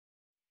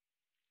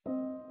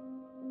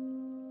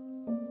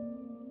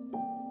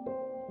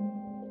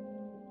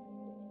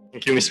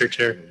Thank you, Mr.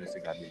 Chair.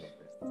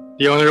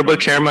 The Honorable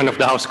Chairman of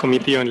the House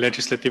Committee on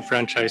Legislative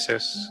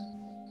Franchises,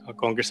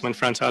 Congressman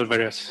Franz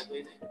Alvarez.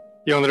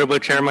 The Honorable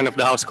Chairman of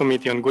the House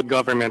Committee on Good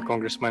Government,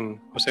 Congressman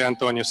Jose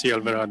Antonio C.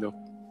 Alvarado.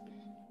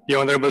 The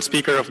Honorable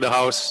Speaker of the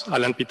House,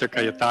 Alan Peter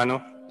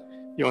Cayetano.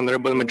 The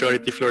Honorable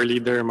Majority Floor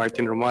Leader,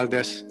 Martin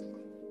Romualdez.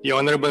 The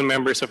Honorable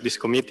Members of this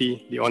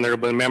committee, the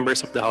Honorable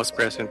Members of the House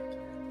present,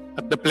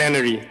 at the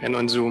plenary and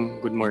on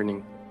Zoom, good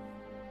morning.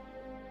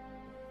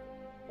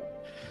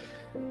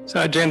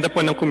 Sa agenda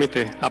po ng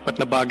komite,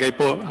 4 na bagay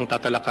po ang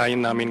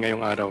tatalakayin namin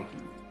ngayong araw.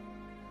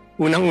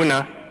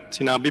 Unang-una,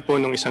 sinabi po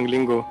nung isang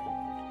linggo,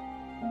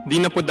 di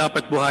na po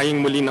dapat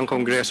buhayin muli ng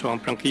Kongreso ang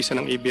prangkisa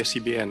ng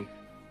ABS-CBN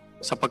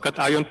sapagkat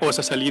ayon po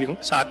sa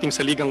ating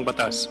saligang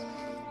batas,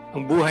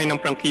 ang buhay ng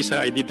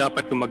prangkisa ay di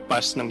dapat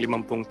lumagpas ng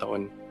 50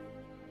 taon.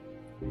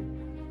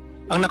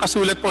 Ang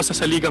nakasulat po sa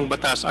saligang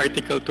batas,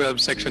 Article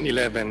 12, Section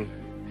 11,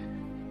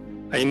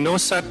 ay no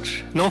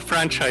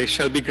franchise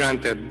shall be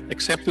granted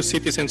except to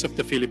citizens of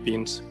the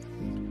Philippines,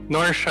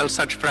 nor shall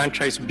such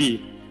franchise be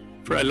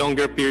for a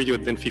longer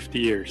period than 50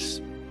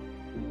 years.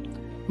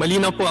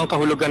 Malinaw po ang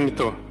kahulugan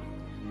nito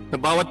na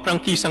bawat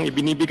prangkisang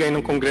ibinibigay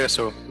ng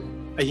Kongreso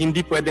ay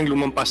hindi pwedeng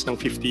lumampas ng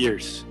 50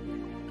 years.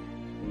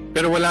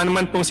 Pero wala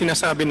naman pong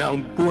sinasabi na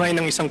ang buhay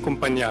ng isang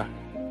kumpanya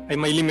ay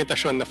may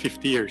limitasyon na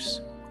 50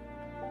 years.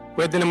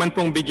 Pwede naman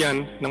pong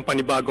bigyan ng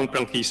panibagong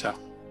prangkisa.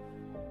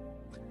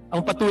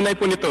 Ang patunay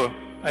po nito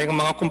ay ang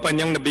mga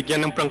kumpanyang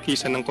nabigyan ng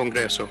prangkisa ng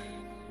Kongreso.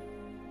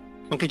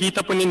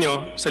 Makikita po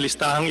ninyo sa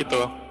listahang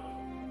ito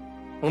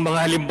ang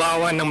mga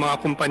halimbawa ng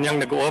mga kumpanyang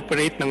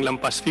nag-ooperate ng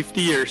lampas 50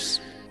 years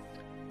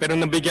pero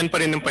nabigyan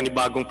pa rin ng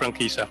panibagong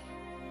prangkisa.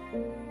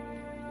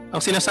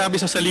 Ang sinasabi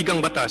sa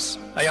saligang batas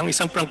ay ang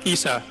isang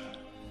prangkisa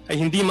ay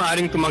hindi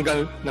maaring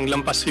tumagal ng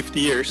lampas 50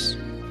 years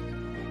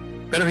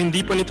pero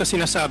hindi po nito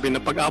sinasabi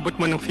na pag-abot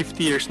mo ng 50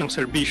 years ng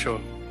serbisyo,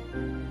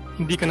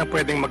 hindi ka na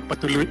pwedeng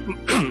magpatuloy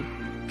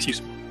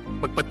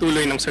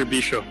ng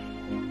serbisyo.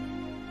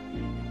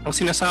 Ang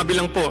sinasabi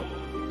lang po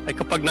ay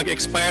kapag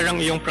nag-expire ang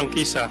iyong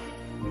prangkisa,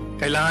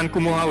 kailangan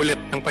kumuha ulit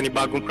ng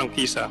panibagong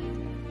prangkisa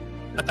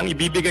at ang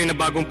ibibigay na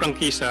bagong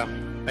prangkisa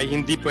ay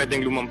hindi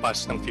pwedeng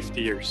lumampas ng 50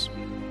 years.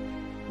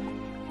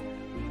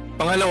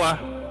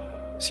 Pangalawa,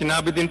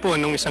 sinabi din po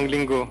nung isang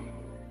linggo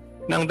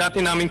na ang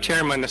dati naming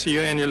chairman na si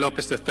Eugenio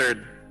Lopez III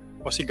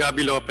o si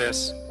Gabi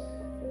Lopez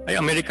ay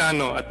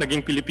Amerikano at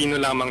naging Pilipino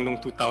lamang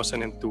noong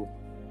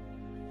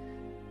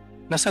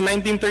 2002. Nasa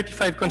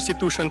 1935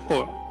 Constitution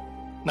po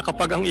na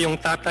kapag ang iyong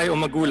tatay o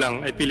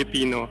magulang ay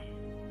Pilipino,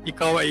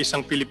 ikaw ay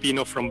isang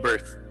Pilipino from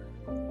birth.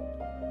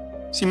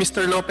 Si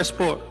Mr. Lopez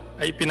po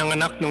ay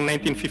pinanganak noong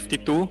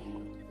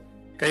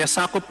 1952, kaya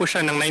sakop po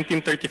siya ng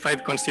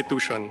 1935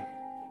 Constitution.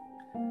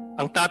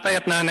 Ang tatay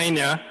at nanay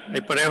niya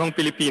ay parehong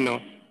Pilipino,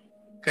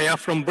 kaya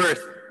from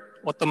birth,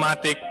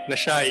 automatic na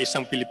siya ay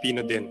isang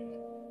Pilipino din.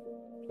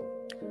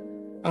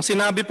 Ang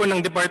sinabi po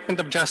ng Department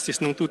of Justice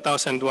noong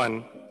 2001,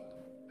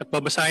 at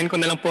babasahin ko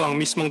na lang po ang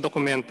mismong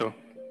dokumento,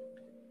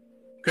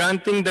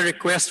 granting the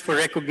request for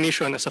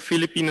recognition as a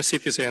Filipino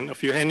citizen of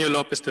Eugenio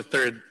Lopez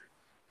III,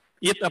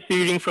 it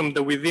appearing from the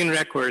within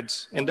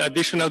records and the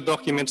additional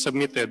documents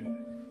submitted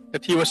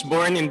that he was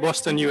born in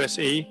Boston,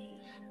 USA,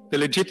 the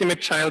legitimate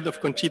child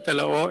of Conchita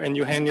Lao and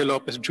Eugenio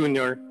Lopez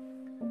Jr.,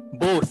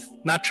 both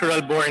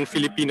natural-born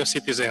Filipino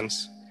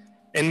citizens,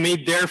 and may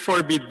therefore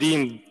be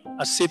deemed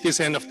a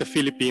citizen of the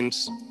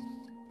Philippines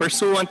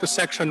pursuant to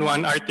Section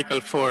 1,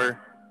 Article 4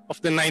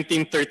 of the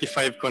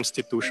 1935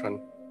 Constitution.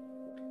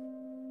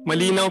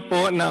 Malinaw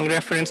po na ang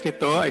reference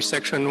nito ay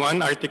Section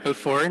 1, Article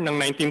 4 ng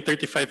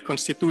 1935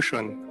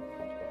 Constitution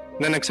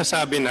na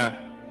nagsasabi na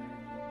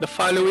the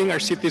following are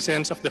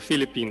citizens of the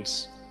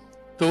Philippines,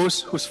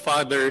 those whose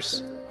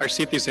fathers are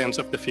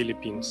citizens of the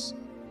Philippines.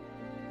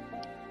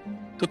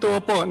 Totoo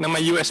po na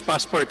may US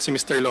passport si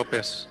Mr.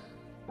 Lopez.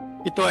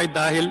 Ito ay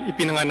dahil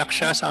ipinanganak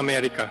siya sa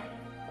Amerika.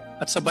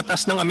 At sa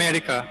batas ng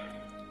Amerika,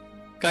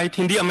 kahit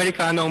hindi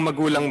Amerikano ang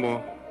magulang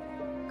mo,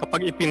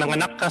 kapag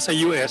ipinanganak ka sa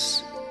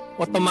US,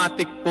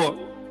 automatic po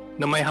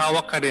na may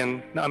hawak ka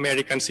rin na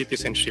American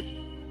citizenship.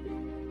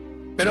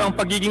 Pero ang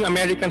pagiging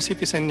American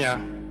citizen niya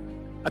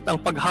at ang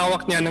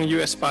paghawak niya ng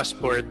US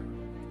passport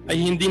ay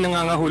hindi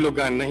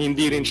nangangahulugan na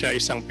hindi rin siya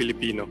isang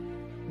Pilipino.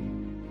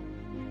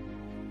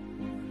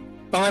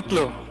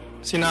 Pangatlo,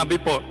 sinabi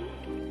po,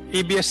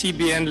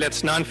 ABS-CBN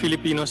lets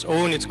non-Filipinos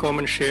own its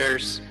common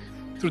shares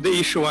through the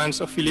issuance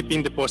of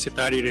Philippine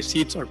Depositary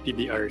Receipts or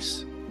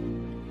PDRs.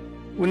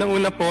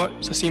 Unang-una po,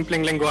 sa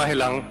simpleng lengguwahe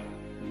lang,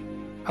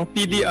 ang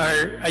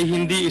PDR ay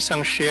hindi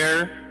isang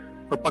share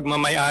o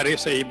pagmamayari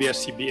sa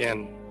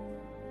ABS-CBN.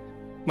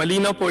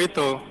 Malinaw po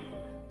ito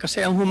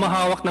kasi ang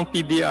humahawak ng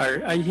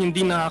PDR ay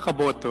hindi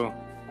nakakaboto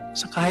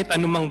sa kahit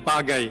anumang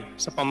bagay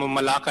sa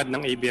pamamalakad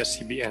ng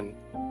ABS-CBN.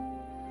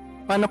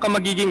 Paano ka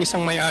magiging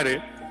isang may-ari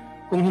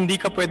kung hindi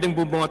ka pwedeng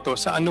bumoto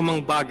sa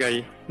anumang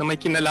bagay na may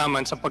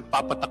kinalaman sa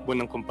pagpapatakbo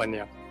ng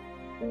kumpanya?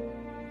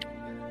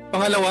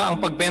 Pangalawa, ang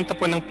pagbenta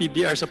po ng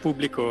PDR sa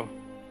publiko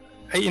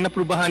ay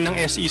inaprubahan ng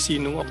SEC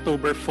noong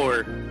October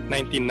 4,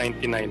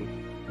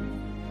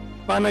 1999.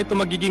 Paano ito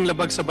magiging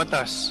labag sa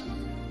batas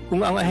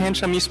kung ang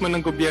ahensya mismo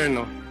ng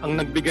gobyerno ang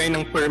nagbigay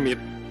ng permit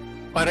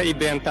para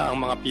ibenta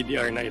ang mga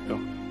PDR na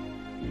ito?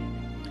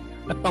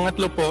 At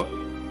pangatlo po,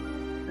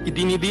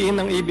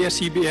 idinidiin ng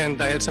ABS-CBN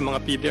dahil sa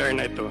mga PDR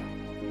na ito.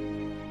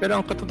 Pero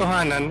ang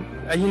katotohanan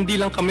ay hindi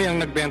lang kami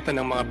ang nagbenta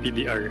ng mga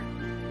PDR.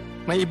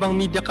 May ibang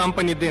media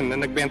company din na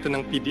nagbenta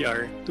ng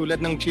PDR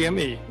tulad ng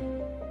GMA.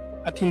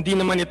 At hindi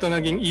naman ito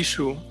naging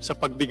issue sa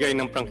pagbigay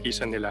ng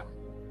prangkisa nila.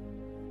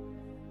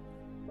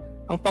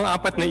 Ang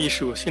pang-apat na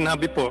issue,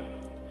 sinabi po,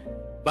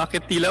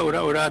 bakit tila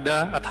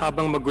ura-urada at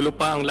habang magulo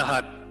pa ang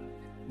lahat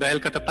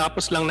dahil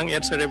katatapos lang ng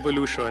EDSA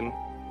Revolution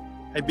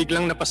ay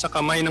biglang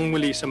napasakamay ng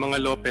muli sa mga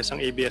Lopez ang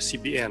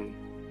ABS-CBN.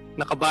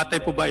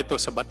 Nakabatay po ba ito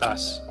sa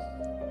batas?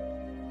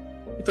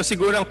 Ito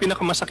siguro ang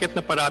pinakamasakit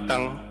na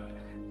paratang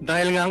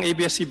dahil nga ang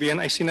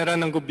ABS-CBN ay sinara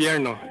ng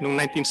gobyerno noong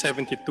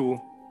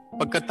 1972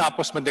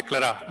 pagkatapos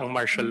madeklara ang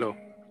martial law.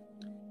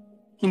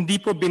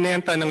 Hindi po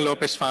binenta ng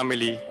Lopez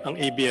family ang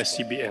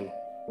ABS-CBN.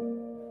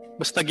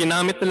 Basta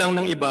ginamit na lang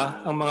ng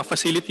iba ang mga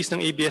facilities ng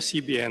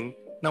ABS-CBN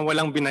na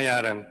walang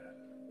binayaran.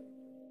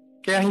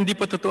 Kaya hindi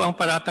po totoo ang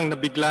paratang na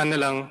bigla na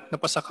lang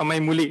napasakamay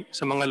muli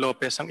sa mga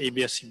Lopez ang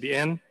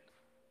ABS-CBN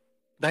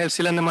dahil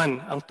sila naman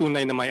ang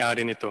tunay na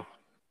may-ari nito.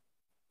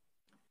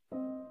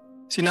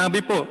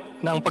 Sinabi po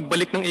na ang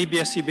pagbalik ng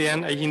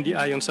ABS-CBN ay hindi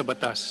ayon sa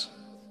batas.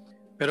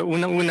 Pero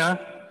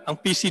unang-una, ang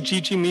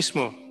PCGG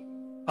mismo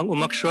ang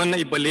umaksyon na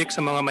ibalik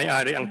sa mga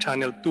may-ari ang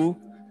Channel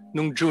 2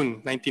 noong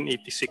June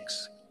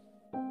 1986.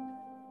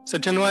 Sa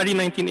January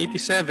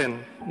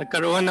 1987,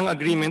 nagkaroon ng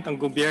agreement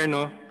ang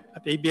gobyerno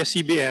at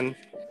ABS-CBN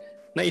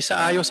na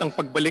isaayos ang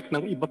pagbalik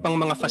ng iba pang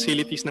mga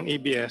facilities ng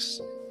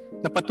ABS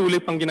na patuloy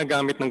pang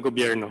ginagamit ng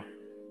gobyerno.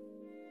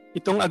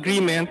 Itong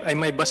agreement ay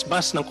may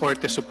basbas ng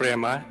Korte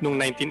Suprema noong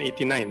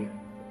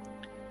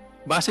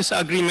 1989. Base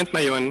sa agreement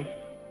na yon,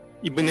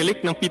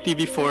 ibinilik ng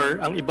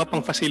PTV4 ang iba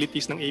pang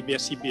facilities ng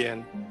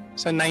ABS-CBN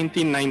sa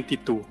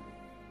 1992.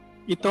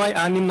 Ito ay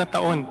 6 na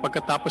taon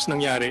pagkatapos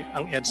nangyari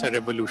ang EDSA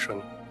Revolution.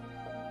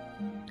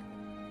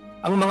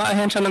 Ang mga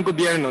ahensya ng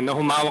gobyerno na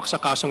humawak sa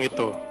kasong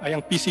ito ay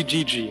ang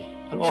PCGG,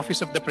 ang Office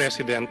of the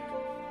President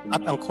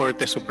at ang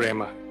Korte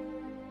Suprema.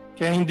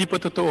 Kaya hindi po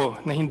totoo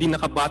na hindi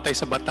nakabatay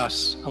sa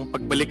batas ang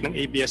pagbalik ng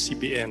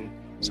ABS-CBN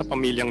sa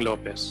pamilyang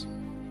Lopez.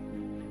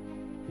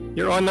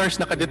 Your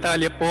Honors,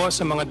 nakadetalye po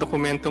sa mga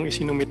dokumentong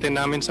isinumite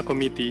namin sa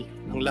committee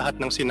ang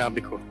lahat ng sinabi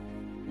ko.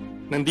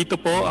 Nandito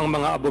po ang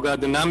mga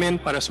abogado namin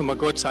para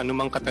sumagot sa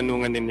anumang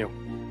katanungan ninyo.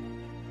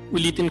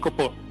 Ulitin ko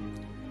po,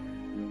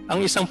 ang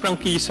isang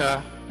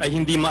prangkisa ay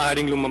hindi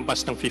maaring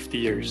lumampas ng 50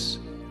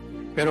 years.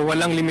 Pero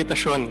walang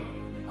limitasyon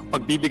ang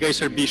pagbibigay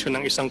serbisyo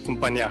ng isang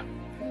kumpanya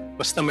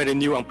basta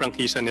ma-renew ang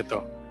prangkisa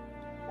nito.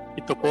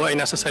 Ito po ay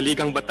nasa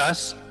saligang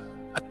batas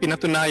at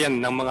pinatunayan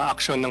ng mga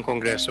aksyon ng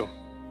Kongreso.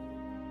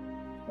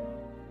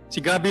 Si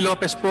Gabby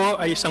Lopez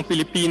po ay isang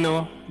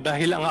Pilipino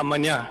dahil ang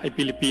ama niya ay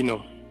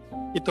Pilipino.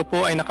 Ito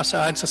po ay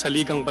nakasaad sa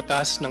saligang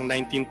batas ng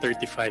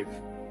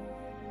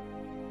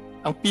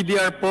 1935. Ang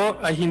PDR po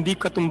ay hindi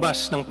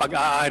katumbas ng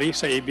pag-aari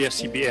sa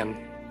ABS-CBN.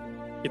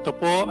 Ito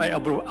po ay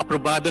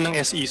aprobado ng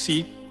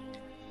SEC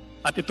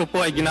at ito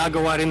po ay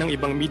ginagawa rin ng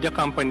ibang media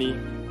company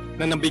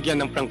na nabigyan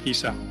ng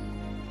prangkisa.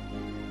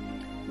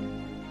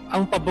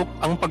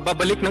 Ang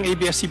pagbabalik ng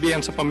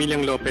ABS-CBN sa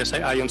pamilyang Lopez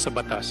ay ayon sa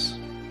batas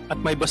at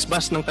may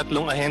basbas ng 3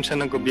 ahensya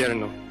ng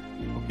gobyerno,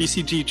 ang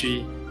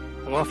PCGG,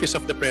 ang Office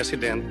of the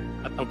President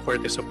at ang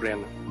Korte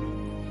Suprema.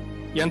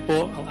 Yan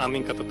po ang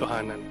aming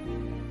katotohanan.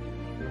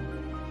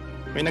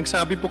 May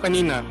nagsabi po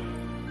kanina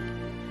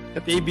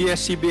that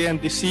ABS-CBN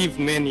deceived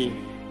many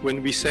when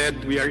we said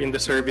we are in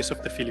the service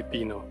of the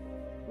Filipino.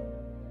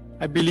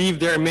 I believe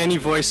there are many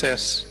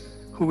voices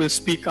who will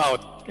speak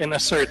out and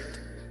assert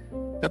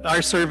that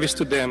our service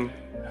to them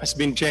has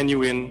been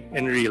genuine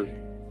and real.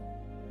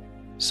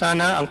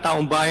 Sana ang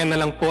taong bayan na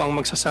lang po ang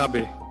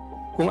magsasabi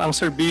kung ang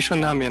serbisyo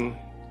namin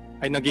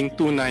ay naging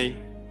tunay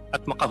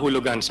at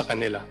makahulugan sa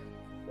kanila.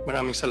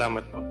 Maraming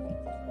salamat po.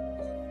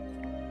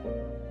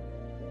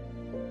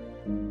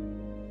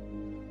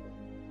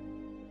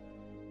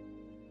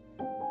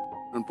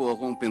 Meron po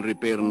akong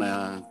pin-repair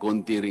na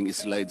konti ring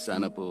slide.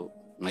 Sana po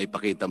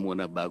maipakita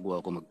muna bago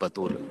ako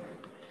magpatuloy.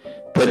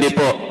 Pwede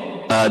po,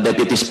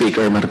 Deputy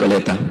Speaker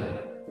Marcoleta.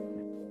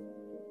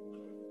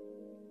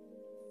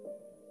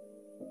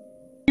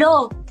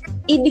 Law,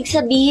 ibig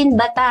sabihin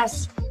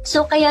batas.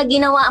 So kaya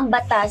ginawa ang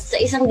batas sa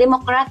isang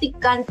democratic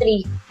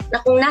country na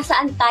kung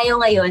nasaan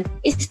tayo ngayon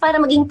is para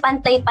maging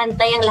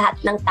pantay-pantay ang lahat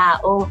ng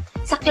tao.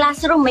 Sa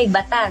classroom may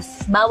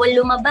batas, bawal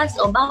lumabas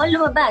o bawal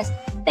lumabas.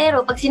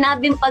 Pero pag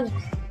sinabing pag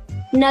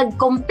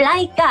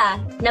nag-comply ka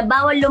na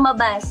bawal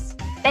lumabas,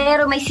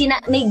 pero may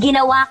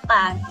ginawa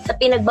ka sa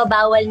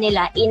pinagbabawal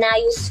nila,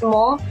 inayos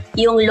mo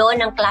yung law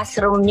ng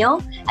classroom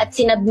nyo at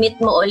sinabmit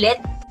mo ulit,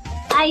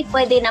 ay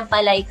pwede na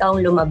pala ikaw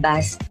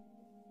lumabas.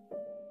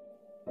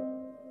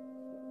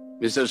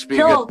 Mr.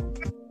 Speaker,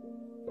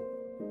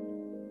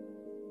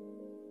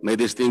 my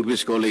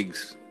distinguished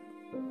colleagues,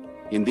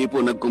 hindi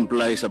po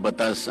nag-comply sa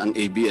batas ang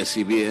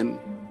ABS-CBN,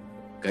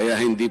 kaya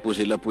hindi po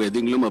sila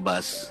pwedeng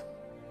lumabas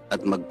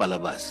at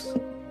magpalabas.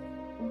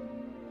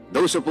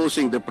 Those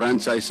opposing the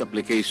franchise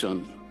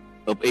application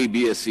of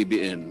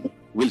ABS-CBN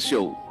will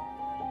show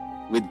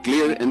with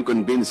clear and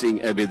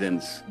convincing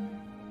evidence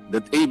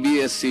that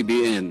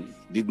ABS-CBN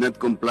did not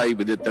comply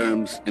with the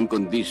terms and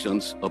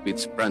conditions of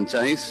its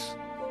franchise,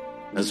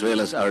 as well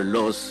as our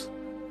laws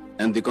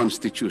and the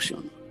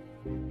Constitution.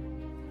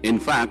 In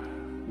fact,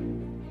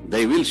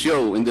 they will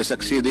show in the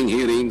succeeding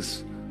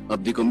hearings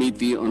of the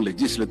Committee on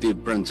Legislative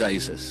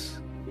Franchises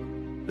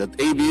that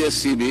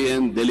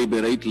ABS-CBN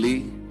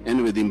deliberately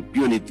and with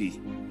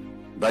impunity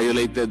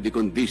violated the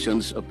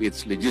conditions of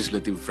its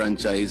legislative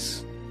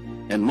franchise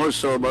and more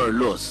so of our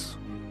laws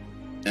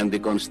and the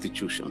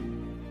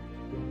Constitution.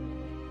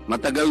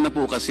 Matagal na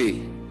po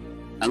kasi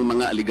ang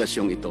mga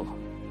aligasyong ito.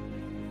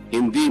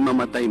 Hindi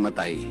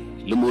mamatay-matay,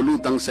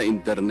 lumulutang sa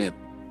internet,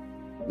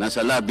 nasa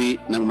labi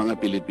ng mga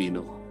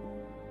Pilipino.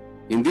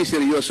 Hindi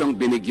seryosong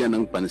binigyan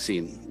ng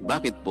pansin.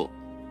 Bakit po?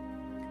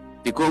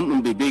 Tikom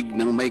ang bibig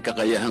ng may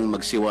kakayahang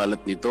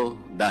magsiwalat nito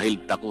dahil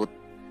takot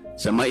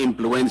sa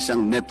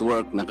maimpluwensyang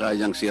network na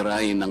kayang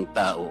sirain ng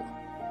tao,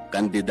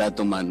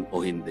 kandidato man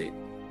o hindi.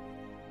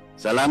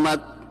 Salamat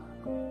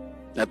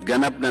at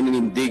ganap na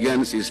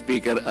nanindigan si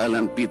Speaker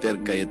Alan Peter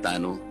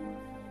Cayetano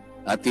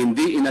at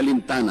hindi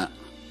inalintana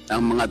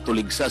ang mga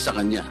tuligsa sa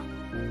kanya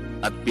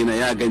at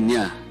pinayagan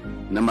niya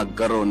na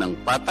magkaroon ng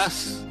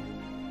patas,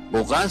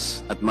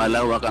 bukas at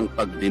malawak ang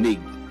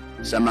pagdinig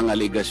sa mga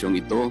aligasyong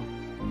ito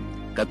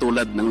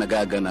katulad ng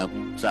nagaganap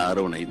sa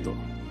araw na ito.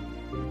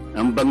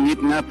 Ang banggit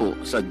nga po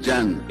sa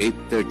John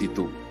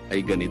 8:32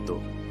 ay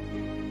ganito,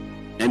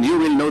 "And you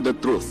will know the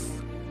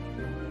truth,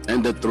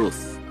 and the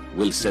truth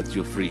will set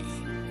you free."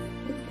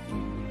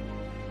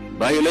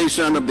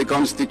 Violation of the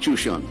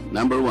Constitution.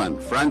 Number 1,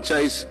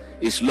 franchise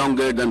is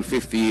longer than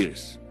 50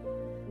 years.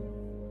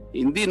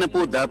 Hindi na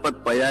po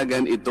dapat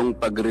payagan itong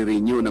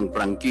pagre-renew ng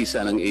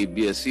prangkisa ng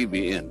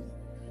ABS-CBN.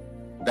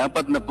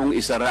 Dapat na pong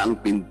isara ang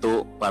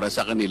pinto para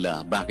sa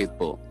kanila. Bakit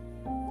po?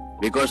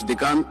 Because the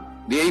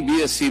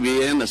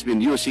ABS-CBN has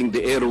been using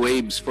the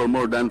airwaves for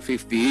more than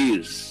 50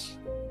 years.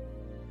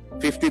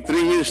 53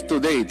 years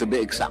today, to be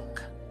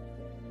exact.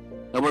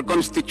 Our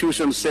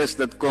Constitution says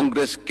that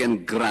Congress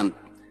can grant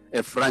a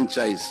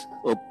franchise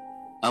of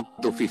up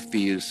to 50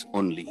 years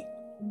only.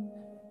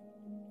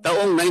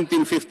 Taong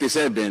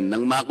 1957,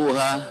 nang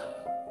makuha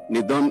ni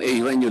Don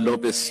Eugenio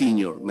Lopez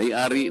Sr.,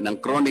 may-ari ng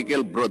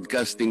Chronicle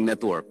Broadcasting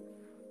Network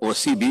o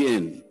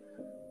CBN,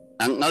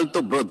 ang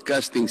Alto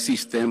Broadcasting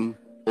System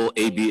o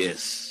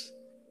ABS.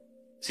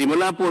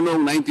 Simula po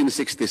noong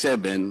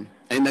 1967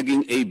 ay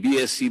naging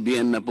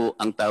ABS-CBN na po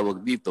ang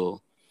tawag dito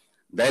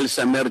dahil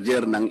sa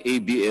merger ng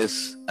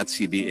ABS at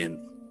CBN.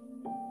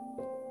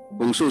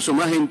 Kung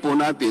susumahin po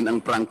natin ang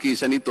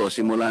prangkisa nito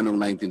simula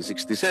noong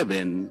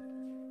 1967,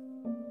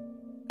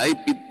 ay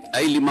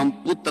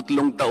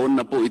 53 taon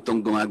na po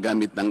itong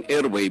gumagamit ng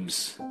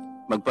airwaves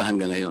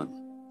magpahanggang ngayon.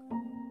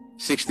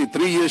 63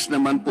 years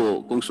naman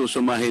po kung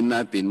susumahin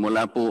natin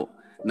mula po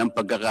ng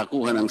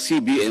pagkakakuha ng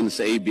CBN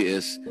sa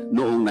ABS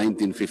noong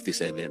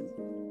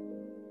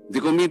 1957. The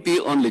Committee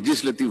on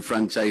Legislative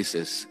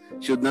Franchises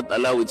should not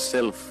allow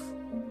itself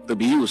to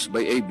be used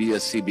by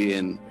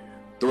ABS-CBN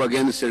to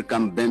again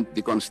circumvent the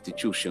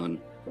Constitution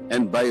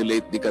and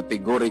violate the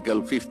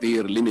categorical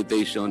 50-year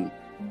limitation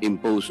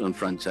imposed on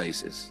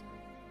franchises.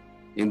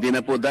 Hindi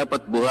na po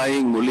dapat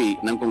buhayin muli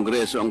ng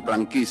Kongreso ang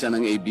prangkisa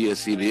ng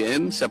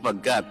ABS-CBN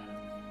sapagkat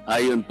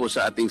ayon po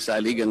sa ating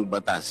saligang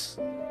batas,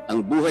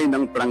 ang buhay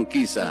ng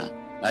prangkisa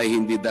ay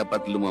hindi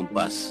dapat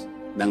lumampas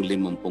ng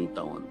 50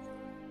 taon.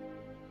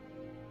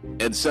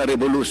 EDSA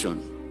Revolution.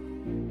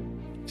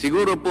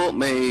 Siguro po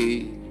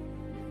may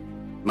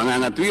mga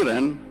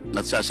ngatwiran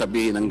at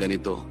sasabihin ng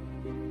ganito,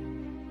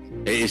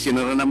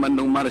 isinara naman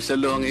ng martial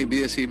law ang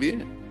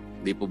ABS-CBN.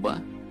 Di po ba?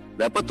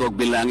 Dapat huwag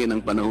bilangin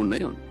ang panahon na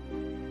yon.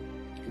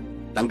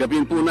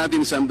 Tanggapin po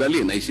natin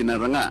sandali na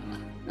isinara nga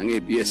ang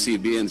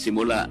ABS-CBN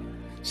simula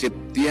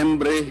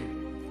Setyembre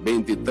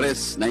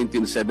 23,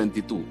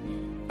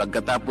 1972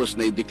 pagkatapos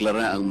na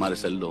ideklara ang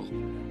martial law.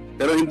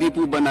 Pero hindi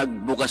po ba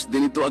nagbukas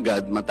din ito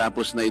agad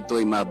matapos na ito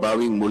ay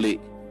mabawing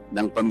muli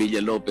ng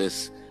pamilya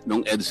Lopez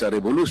noong EDSA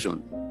Revolution?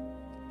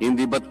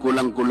 Hindi ba't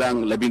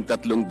kulang-kulang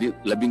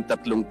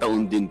 13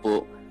 taon din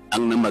po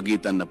ang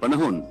namagitan na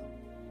panahon?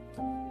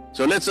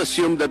 So let's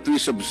assume that we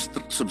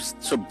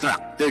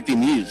subtract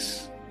 13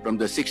 years from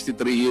the 63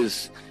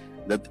 years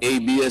that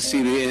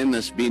ABS-CBN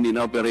has been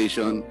in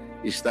operation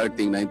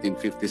starting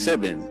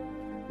 1957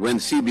 when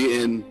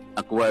CBN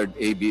acquired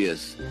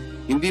ABS.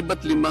 Hindi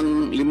ba't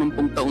 50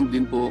 taon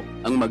din po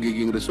ang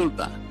magiging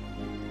resulta?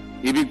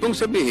 Ibig pong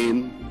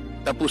sabihin,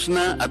 tapos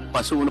na at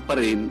paso na pa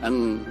rin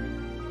ang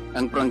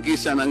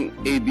prangkisa ng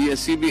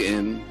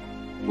ABS-CBN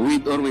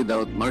with or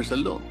without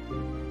martial law.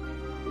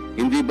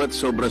 Hindi ba't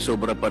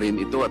sobra-sobra pa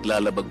rin ito at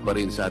lalabag pa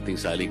rin sa ating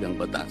saligang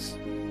batas?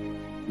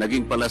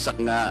 Naging palasak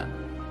nga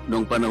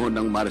noong panahon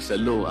ng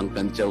martial law ang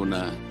kantsaw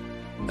na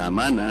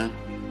tama na,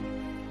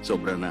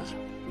 sobra na.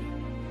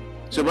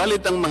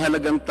 Subalit ang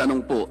mahalagang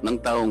tanong po ng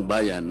taong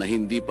bayan na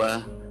hindi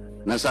pa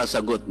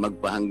nasasagot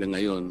magpahanggang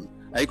ngayon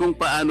ay kung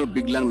paano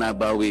biglang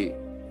nabawi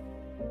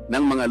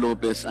ng mga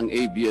Lopez ang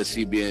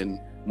ABS-CBN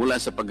mula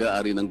sa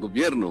pag-aari ng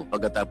gobyerno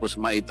pagkatapos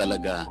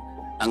maitalaga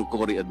ang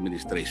Cory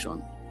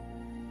administration.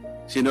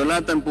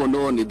 Sinulatan po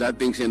noon ni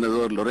dating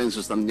Senador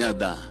Lorenzo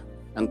Tanyada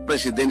ang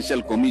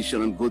Presidential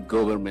Commission on Good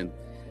Government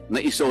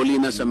na isoli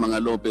na sa mga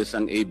Lopez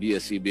ang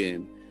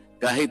ABS-CBN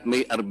kahit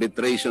may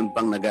arbitration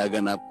pang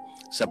nagaganap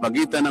sa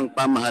pagitan ng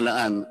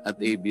pamahalaan at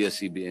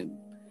ABS-CBN.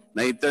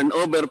 Na i-turn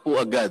over po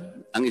agad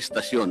ang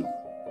istasyon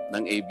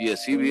ng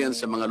ABS-CBN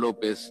sa mga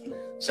Lopez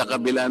sa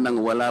kabila ng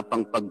wala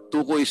pang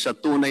pagtukoy sa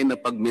tunay na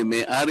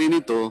pagmeme-ari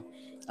nito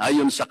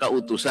ayon sa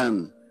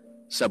kautusan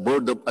sa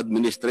Board of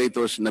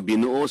Administrators na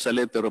binuo sa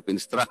Letter of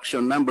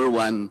Instruction number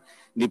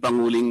 1 ni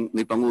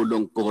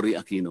Pangulong Cory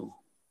Aquino.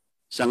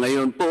 Sa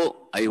ngayon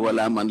po ay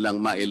wala man lang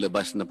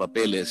mailabas na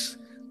papeles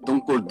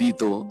tungkol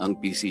dito ang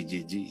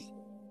PCGG.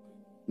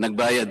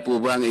 Nagbayad po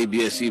ba ang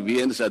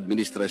ABS-CBN sa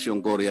Administrasyong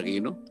Cory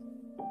Aquino?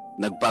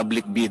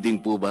 Nag-public bidding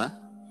po ba?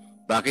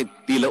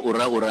 Bakit tila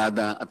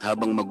ura-urada at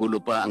habang magulo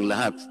pa ang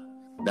lahat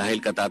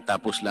dahil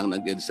katatapos lang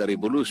ng EDSA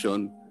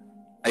Revolution,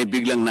 ay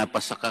biglang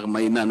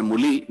napasakamay na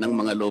muli ng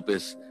mga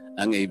Lopez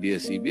ang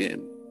ABS-CBN?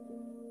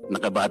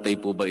 Nakabatay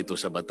po ba ito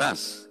sa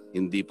batas?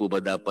 Hindi po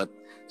ba dapat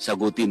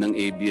sagutin ng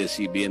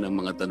ABS-CBN ang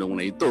mga tanong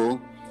na ito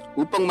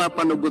upang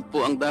mapanagot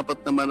po ang dapat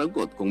na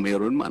managot kung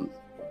meron man?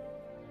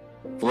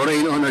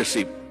 Foreign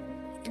ownership.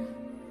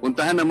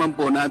 Puntahan naman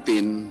po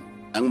natin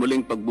ang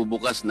muling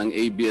pagbubukas ng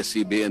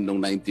ABS-CBN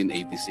noong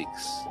 1986.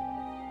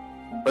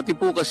 Pati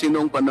po kasi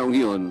noong panahon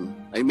yun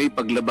ay may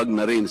paglabag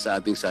na rin sa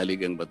ating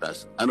saligang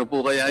batas. Ano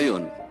po kaya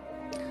yun?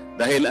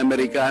 Dahil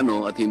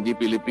Amerikano at hindi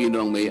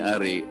Pilipino ang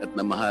may-ari at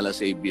namahala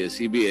sa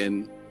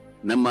ABS-CBN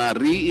na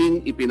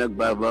mariing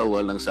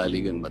ipinagbabawal ng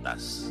saligang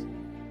batas.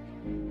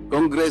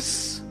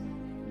 Congress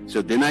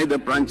should deny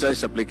the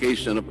franchise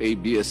application of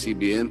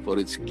ABS-CBN for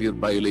its clear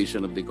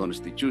violation of the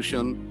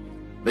Constitution,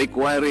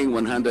 requiring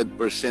 100%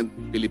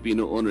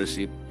 Filipino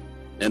ownership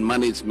and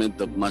management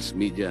of mass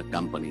media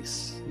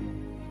companies.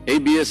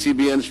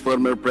 ABS-CBN's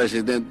former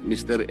president,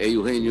 Mr.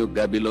 Eugenio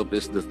Gaby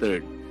Lopez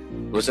III,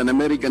 was an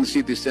American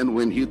citizen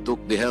when he took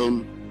the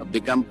helm of the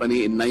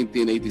company in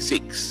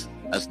 1986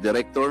 as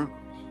director,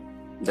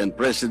 then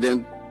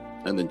president,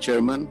 and then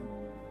chairman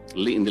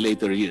in the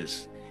later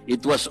years.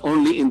 It was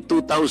only in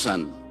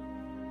 2000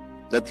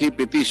 that he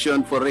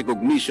petitioned for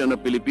recognition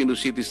of Filipino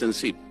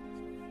citizenship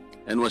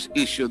and was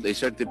issued a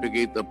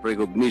certificate of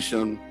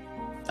recognition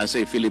as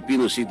a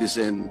Filipino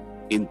citizen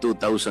in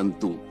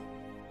 2002.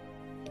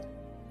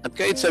 At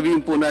kahit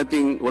sabihin po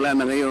natin wala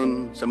na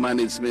ngayon sa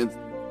management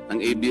ng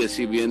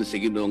ABS-CBN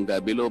si Ginoong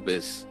Gaby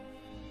Lopez,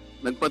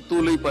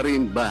 nagpatuloy pa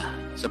rin ba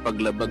sa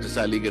paglabag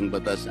sa saligang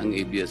batas ang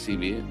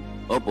ABS-CBN?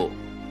 Opo.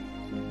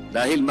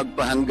 Dahil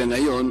magpahanggang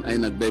ngayon ay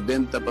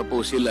nagbebenta pa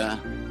po sila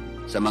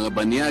sa mga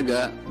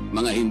banyaga,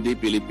 mga hindi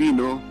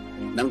Pilipino,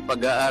 ng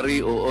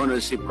pag-aari o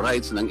ownership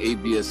rights ng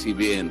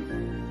ABS-CBN.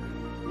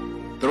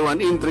 Through an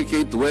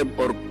intricate web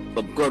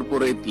of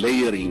corporate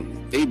layering,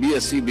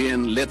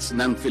 ABS-CBN lets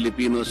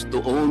non-Filipinos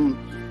to own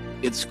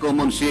its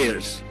common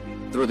shares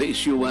through the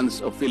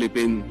issuance of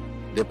Philippine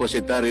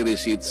Depositary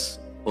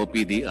Receipts o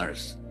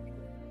PDRs.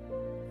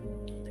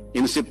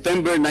 In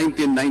September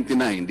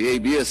 1999, the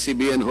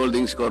ABS-CBN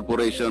Holdings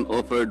Corporation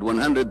offered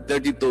 132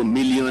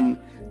 million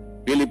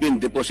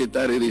Philippine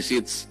Depositary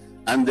Receipts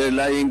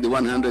underlying the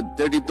 132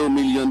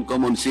 million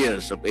common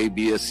shares of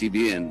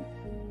ABS-CBN.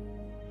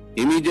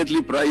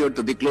 Immediately prior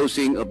to the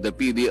closing of the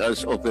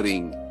PDR's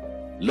offering,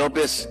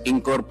 Lopez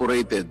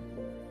Incorporated,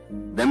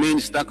 the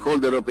main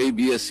stockholder of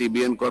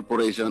ABS-CBN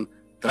Corporation,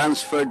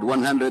 transferred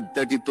 132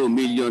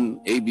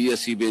 million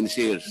ABS-CBN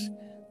shares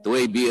to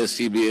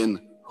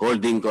ABS-CBN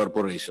Holding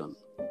Corporation,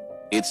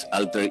 its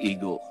alter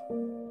ego.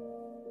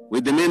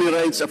 With the many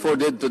rights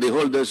afforded to the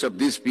holders of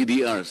these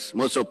PDRs,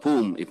 most of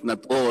whom, if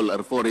not all,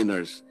 are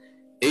foreigners,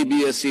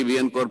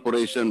 ABS-CBN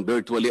Corporation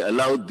virtually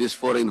allowed these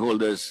foreign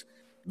holders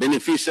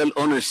beneficial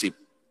ownership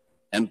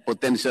and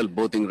potential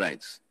voting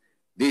rights.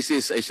 This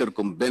is a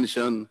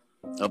circumvention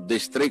of the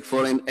strict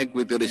foreign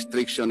equity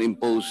restriction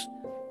imposed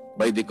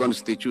by the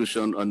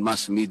Constitution on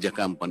mass media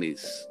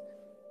companies.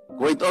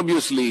 Quite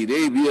obviously,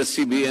 the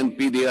ABS-CBN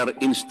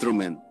PDR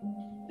instrument,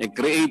 a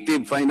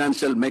creative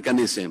financial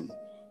mechanism,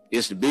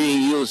 is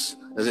being used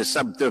as a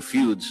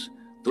subterfuge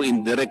to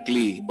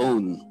indirectly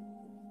own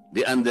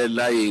the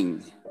underlying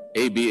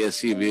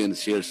ABS-CBN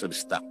shares of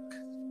stock.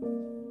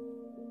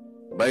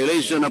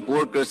 Violation of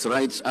workers'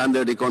 rights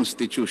under the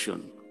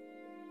Constitution.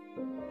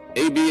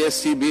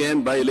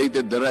 ABS-CBN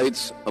violated the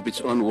rights of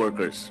its own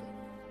workers.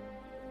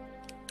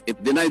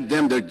 It denied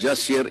them their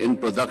just share in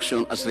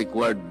production as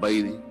required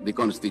by the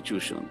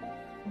Constitution.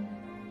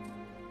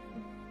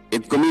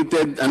 It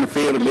committed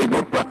unfair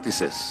labor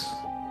practices,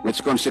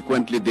 which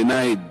consequently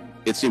denied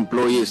its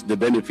employees the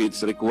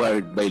benefits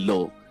required by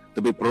law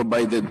to be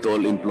provided to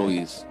all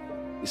employees.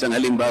 Isang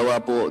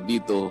halimbawa po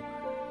dito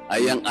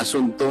ay ang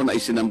asunto na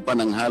isinampa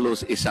ng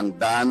halos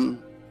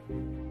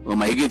 100 o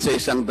mahigit sa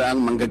 100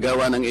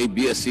 manggagawa ng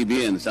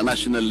ABS-CBN sa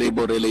National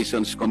Labor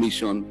Relations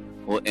Commission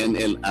o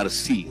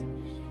NLRC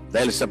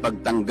dahil sa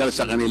pagtanggal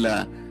sa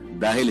kanila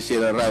dahil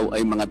sila raw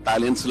ay mga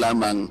talents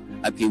lamang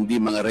at hindi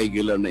mga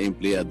regular na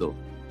empleyado.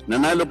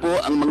 Nanalo po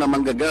ang mga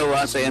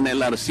manggagawa sa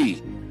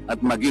NLRC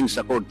at maging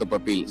sa Court of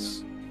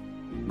Appeals.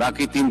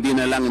 Bakit hindi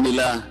na lang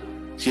nila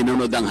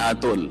sinunod ang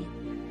hatol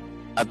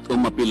at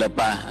umapila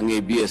pa ang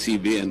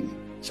ABS-CBN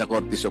sa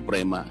Korte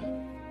Suprema?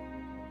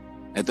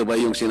 Ito ba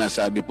yung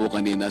sinasabi po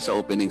kanina sa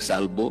opening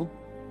salvo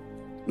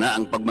na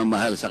ang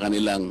pagmamahal sa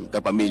kanilang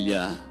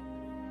kapamilya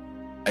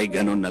ay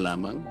ganun na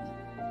lamang?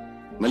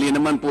 Mali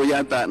naman po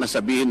yata na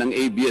sabihin ng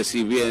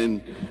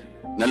ABS-CBN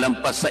na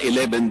lampas sa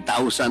 11,000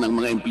 ang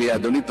mga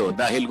empleyado nito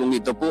dahil kung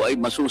ito po ay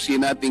masusi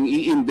nating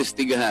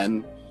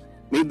iimbestigahan,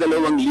 may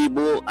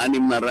 2,661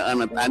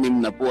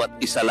 at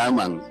isa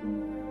lamang.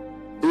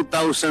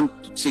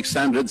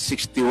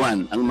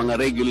 2,661 ang mga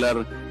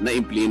regular na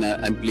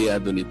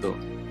empleyado nito.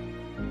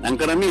 Ang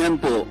karamihan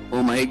po o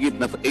mahigit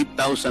na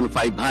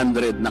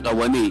 8,500 na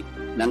kawani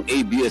ng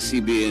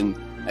ABS-CBN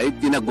ay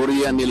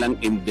tinagurian nilang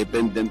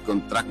independent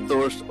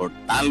contractors or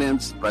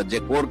talents,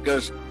 project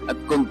workers at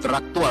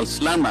contractuals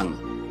lamang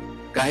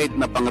kahit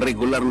na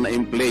pang-regular na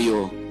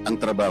empleyo ang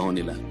trabaho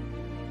nila.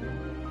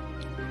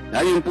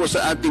 Ayon po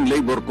sa ating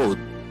labor code,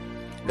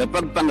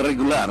 kapag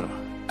pang-regular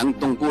ang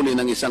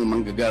tungkulin ng isang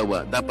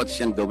manggagawa, dapat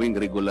siyang gawing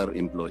regular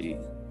employee.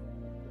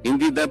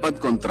 Hindi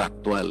dapat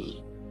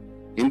contractual.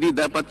 Hindi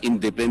dapat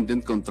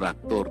independent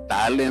contractor,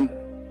 talent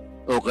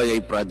o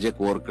kaya'y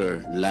project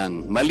worker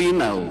lang.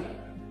 Malinaw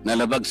na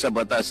labag sa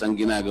batas ang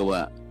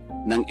ginagawa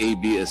ng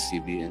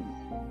ABS-CBN.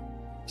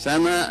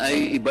 Sana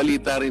ay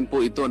ibalita rin po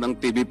ito ng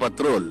TV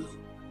Patrol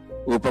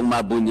upang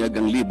mabunyag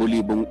ang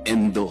libo-libong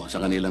endo sa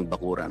kanilang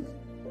bakuran.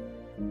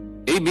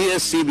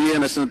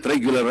 ABS-CBN has not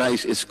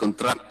regularized its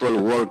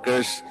contractual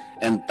workers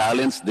and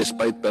talents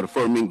despite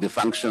performing the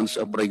functions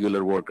of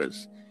regular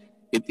workers.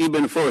 It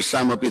even forced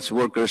some of its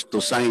workers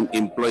to sign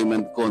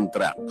employment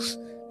contracts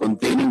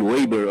containing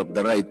waiver of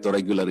the right to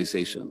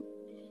regularization.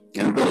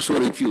 And those who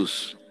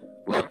refuse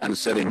were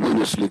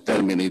unceremoniously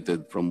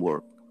terminated from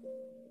work.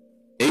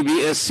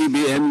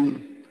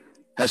 ABS-CBN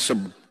has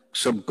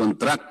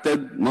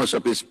subcontracted most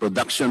of its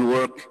production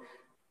work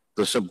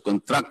to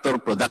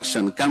subcontractor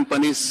production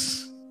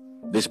companies,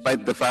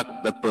 despite the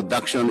fact that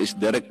production is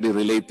directly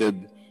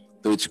related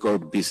to its core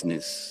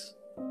business.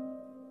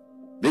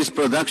 These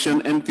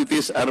production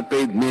entities are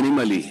paid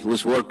minimally,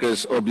 whose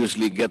workers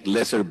obviously get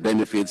lesser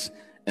benefits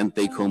and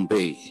take-home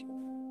pay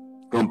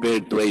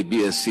compared to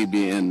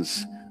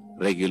ABS-CBN's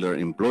regular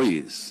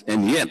employees.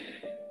 And yet,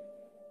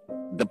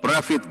 the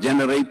profit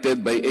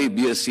generated by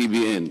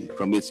ABS-CBN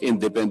from its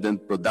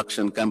independent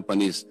production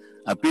companies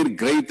appear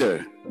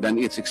greater than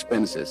its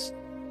expenses,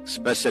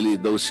 especially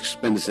those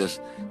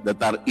expenses that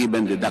are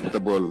even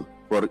deductible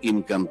for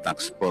income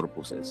tax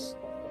purposes.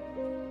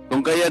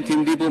 Kung kaya't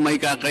hindi po may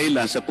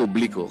kakaila sa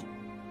publiko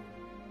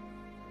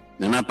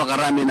na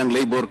napakarami ng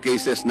labor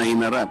cases na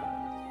hinarap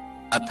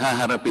at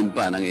haharapin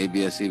pa ng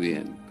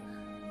ABS-CBN.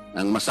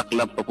 Ang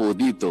masaklap pa po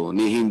dito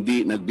ni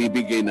hindi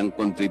nagbibigay ng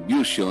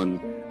contribution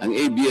ang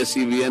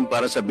ABS-CBN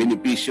para sa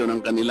benepisyo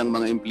ng kanilang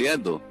mga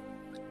empleyado.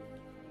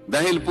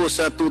 Dahil po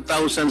sa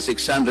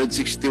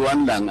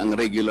 2,661 lang ang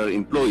regular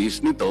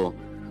employees nito,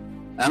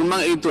 ang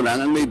mga ito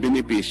lang ang may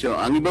benepisyo.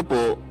 Ang iba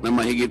po na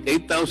mahigit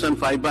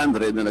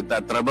 8,500 na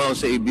nagtatrabaho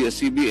sa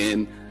ABS-CBN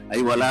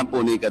ay wala po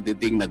ni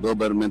katiting na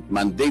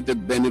government-mandated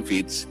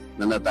benefits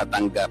na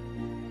natatanggap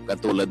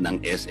katulad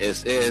ng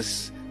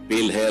SSS,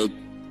 PhilHealth,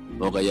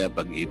 o kaya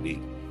Pag-ibig.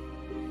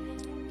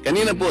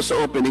 Kanina po sa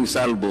opening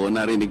salvo,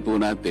 narinig po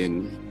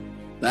natin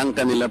na ang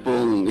kanila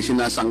pong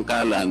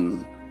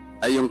isinasangkalan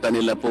ay yung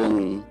kanila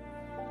pong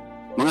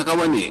mga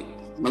kawani,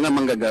 mga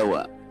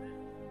manggagawa.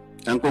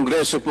 Ang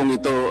kongreso pong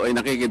ito ay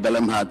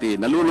nakikidalamhati.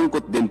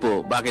 Nalulungkot din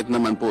po. Bakit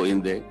naman po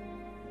hindi?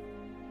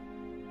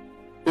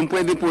 Kung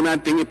pwede po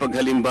nating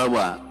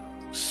ipaghalimbawa,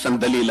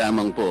 sandali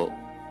lamang po,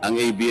 ang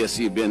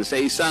ABS-CBN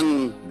sa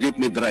isang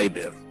jeepney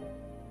driver.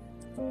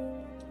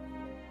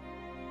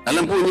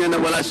 Alam po niya na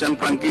wala siyang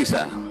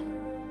prangkisa.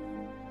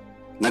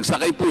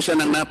 Nagsakay po siya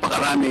ng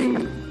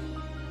napakaraming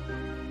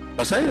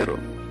pasahero.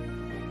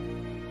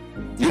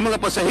 Yung mga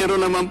pasahero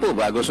naman po,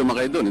 bago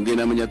sumakay doon, hindi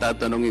naman niya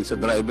tatanungin sa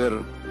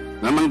driver,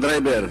 Mamang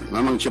driver,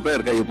 mamang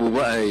chopper, kayo po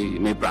ba ay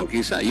may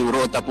prangkisa? Yung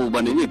rota po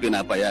ba ninyo,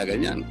 pinapayagan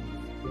yan?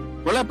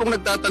 Wala pong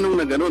nagtatanong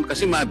na gano'n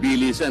kasi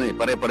mabilisan eh.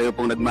 Pare-pareho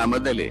pong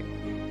nagmamadali.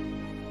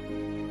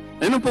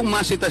 Ano pong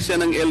masita siya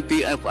ng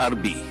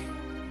LTFRB?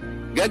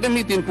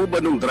 Gagamitin po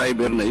ba nung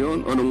driver na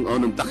yon o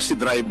nung taxi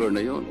driver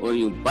na yon o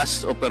yung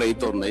bus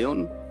operator na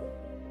yon?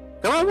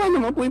 Kawawa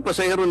naman po yung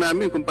pasahero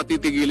namin kung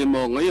patitigilin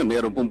mo ngayon.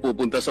 Meron pong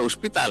pupunta sa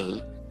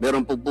ospital,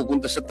 meron pong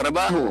pupunta sa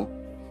trabaho,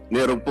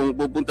 meron pong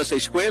pupunta sa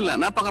eskwela.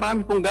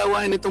 Napakarami pong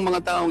gawain itong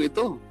mga taong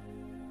ito.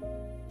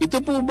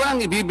 Ito po ba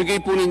ang ibibigay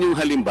po ninyong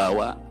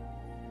halimbawa?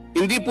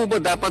 Hindi po ba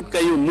dapat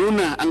kayo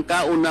muna ang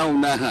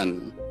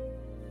kauna-unahan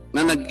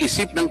na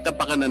nag-isip ng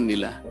kapakanan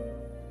nila?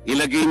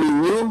 Ilagay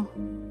ninyo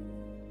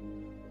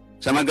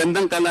sa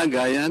magandang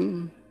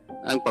kalagayan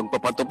ang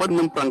pagpapatupad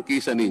ng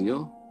prangkisa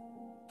ninyo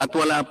at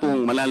wala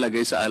pong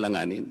malalagay sa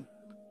alanganin.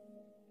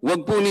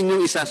 Huwag po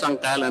ninyong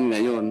isasangkalan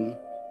ngayon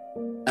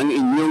ang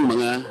inyong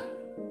mga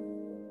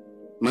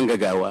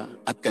manggagawa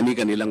at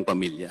kani-kanilang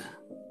pamilya.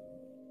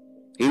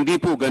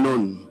 Hindi po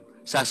ganon.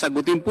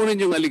 Sasagutin po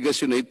ninyong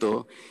aligasyon na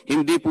ito,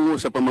 hindi po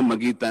sa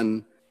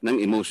pamamagitan ng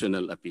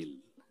emotional appeal.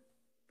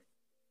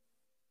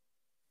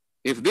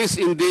 If this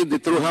indeed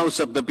the true house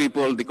of the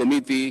people, the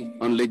Committee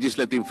on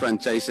Legislative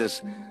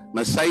Franchises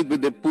must side with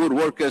the poor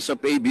workers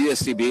of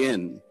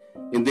ABS-CBN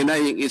in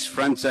denying its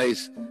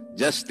franchise,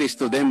 justice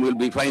to them will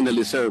be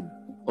finally served,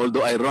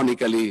 although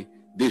ironically,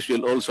 this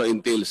will also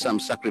entail some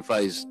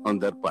sacrifice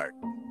on their part.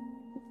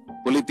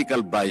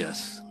 Political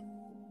bias.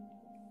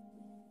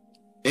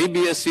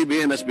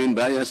 ABS-CBN has been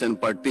biased and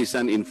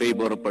partisan in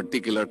favor of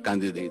particular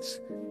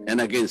candidates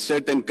and against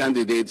certain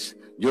candidates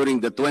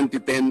during the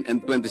 2010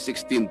 and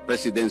 2016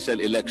 presidential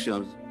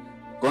elections,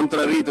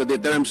 contrary to the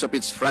terms of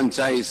its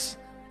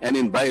franchise and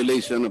in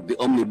violation of the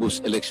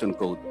Omnibus Election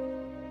Code.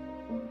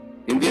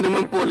 Hindi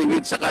naman po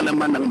lingid sa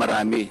kalaman ng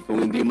marami, kung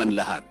hindi man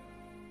lahat,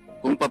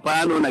 kung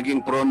paano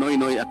naging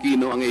pro-Noynoy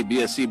Aquino ang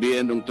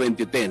ABS-CBN noong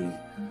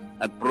 2010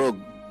 at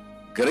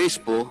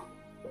pro-Crespo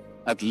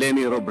at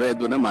Leni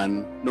Robredo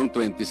naman noong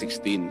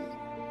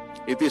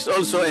 2016. It is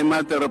also a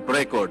matter of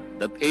record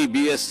that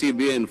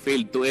ABS-CBN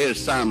failed to air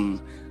some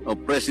of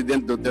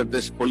President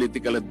Duterte's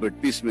political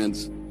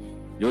advertisements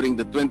during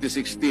the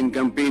 2016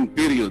 campaign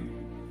period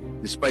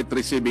despite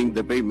receiving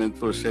the payment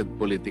for said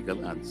political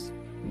ads.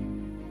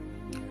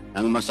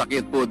 Ang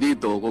masakit po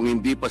dito, kung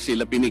hindi pa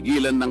sila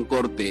pinigilan ng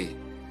korte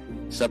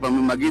sa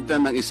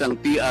pamamagitan ng isang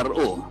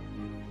TRO,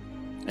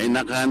 ay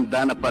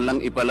nakahanda na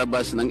palang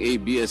ipalabas ng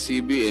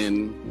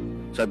ABS-CBN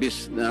sa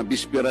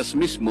bisperas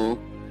mismo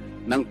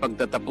ng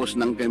pagtatapos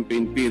ng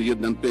campaign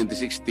period ng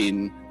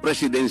 2016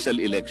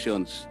 presidential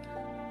elections.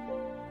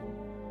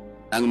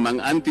 Ang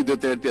mga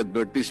anti-Duterte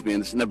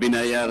advertisements na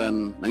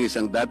binayaran ng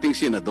isang dating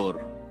senador,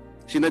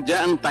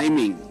 sinadya ang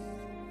timing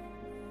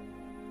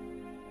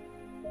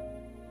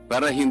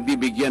para hindi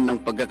bigyan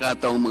ng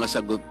pagkakataong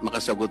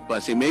makasagot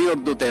pa si Mayor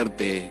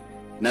Duterte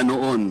na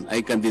noon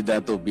ay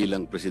kandidato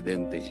bilang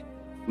presidente.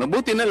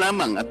 Mabuti na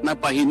lamang at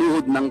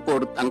napahinuhod ng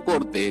ang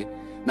korte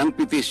ng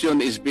petisyon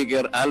ni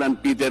Speaker Alan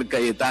Peter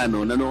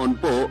Cayetano na noon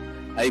po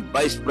ay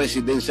Vice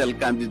Presidential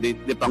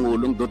Candidate ni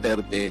Pangulong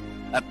Duterte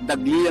at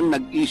nagliyang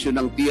nag-issue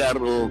ng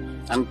TRO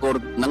ang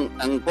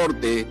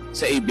korte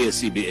sa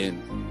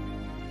ABS-CBN.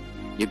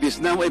 It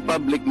is now a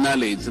public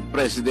knowledge that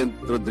President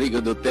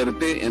Rodrigo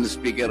Duterte and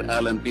Speaker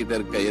Alan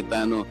Peter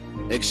Cayetano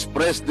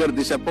expressed their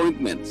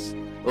disappointments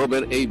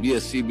over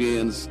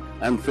ABS-CBN's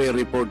unfair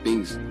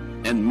reportings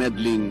and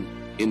meddling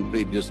in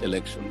previous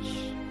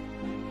elections.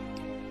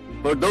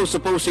 For those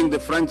opposing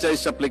the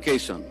franchise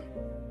application,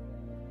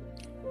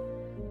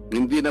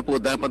 hindi na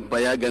po dapat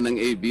payagan ng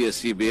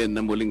ABS-CBN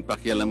na muling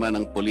pakialaman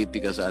ang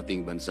politika sa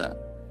ating bansa.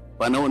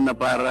 Panahon na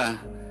para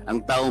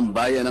ang taong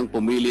bayan ang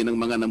pumili ng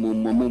mga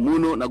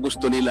namumuno na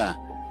gusto nila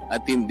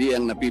at hindi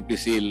ang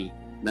napipisil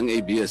ng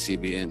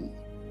ABS-CBN.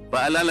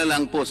 Paalala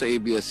lang po sa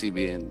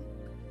ABS-CBN,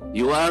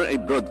 you are a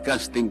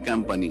broadcasting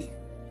company,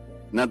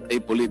 not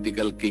a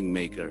political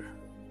kingmaker.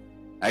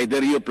 Either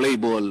you play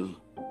ball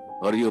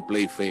or you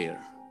play fair.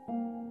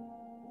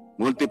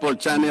 Multiple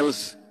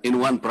channels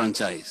in one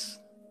franchise.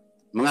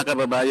 Mga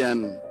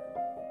kababayan,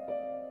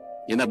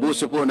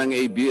 inabuso po ng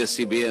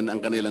ABS-CBN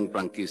ang kanilang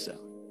prangkisa.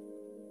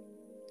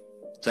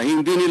 Sa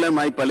hindi nila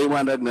may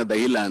paliwanag na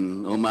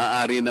dahilan o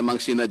maaari namang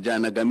sinadya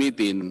na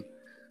gamitin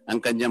ang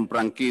kanyang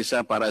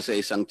prangkisa para sa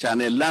isang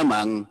channel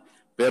lamang,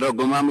 pero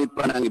gumamit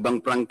pa ng ibang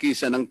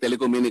prangkisa ng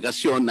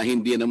telekomunikasyon na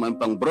hindi naman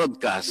pang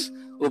broadcast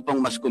upang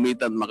mas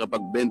kumita at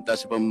makapagbenta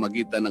sa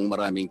pamamagitan ng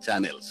maraming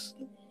channels.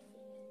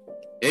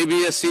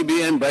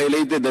 ABS-CBN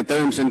violated the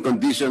terms and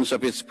conditions of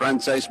its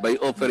franchise by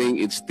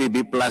offering its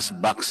TV Plus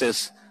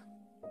boxes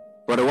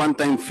for a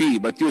one-time fee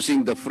but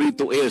using the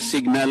free-to-air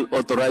signal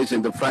authorized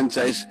in the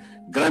franchise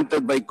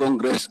granted by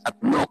Congress at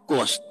no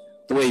cost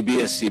to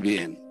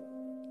ABS-CBN.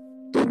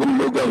 Tubong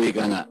lugaw,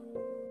 ika nga.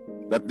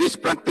 That this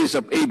practice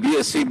of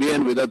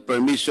ABS-CBN without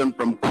permission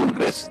from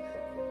Congress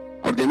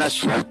or the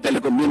National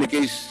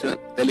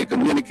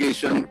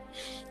Telecommunication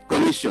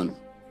Commission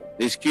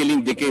is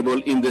killing the cable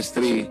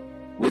industry,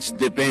 which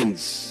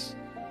depends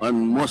on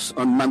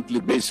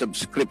monthly-based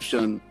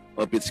subscription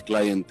of its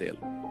clientele.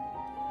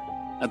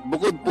 At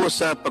bukod po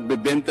sa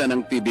pagbebenta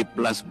ng TV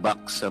Plus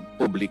box sa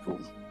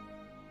publiko,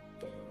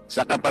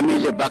 sa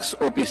Kapamilya Box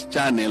Office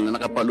Channel na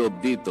nakapaloob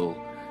dito,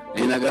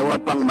 ay nagawa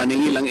pang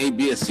maningil ang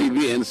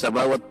ABS-CBN sa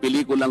bawat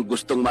pelikulang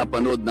gustong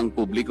mapanood ng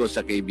publiko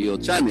sa KBO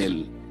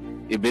Channel.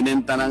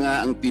 Ibinenta na nga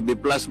ang TV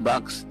Plus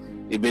box,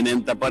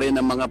 ibinenta pa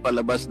rin ang mga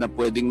palabas na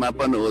pwedeng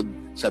mapanood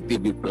sa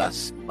TV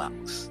Plus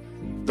box.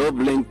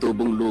 Dobleng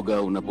tubong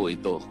lugaw na po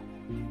ito.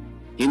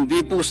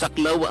 Hindi po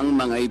saklaw ang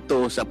mga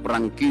ito sa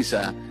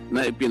prangkisa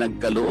na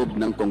ipinagkaloob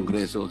ng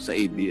Kongreso sa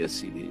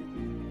ABS-CBN.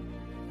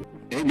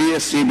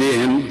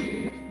 ABS-CBN,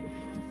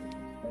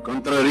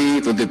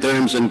 contrary to the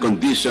terms and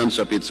conditions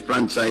of its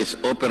franchise,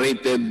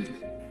 operated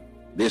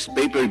this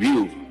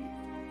pay-per-view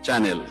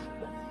channel,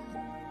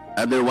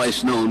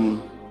 otherwise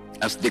known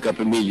as the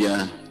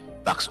Kapamilya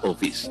Tax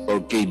Office or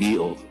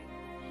KBO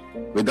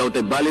without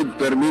a valid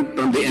permit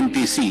from the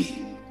NTC,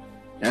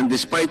 and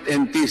despite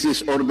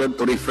NTC's order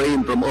to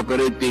refrain from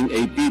operating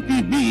a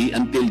PPB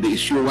until the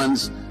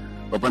issuance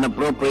of an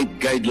appropriate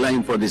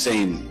guideline for the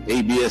same,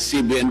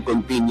 ABS-CBN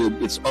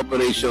continued its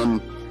operation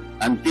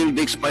until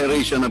the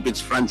expiration of its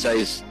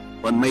franchise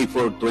on May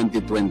 4,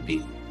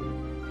 2020.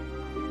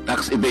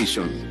 Tax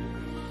evasion.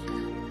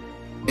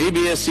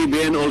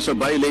 ABS-CBN also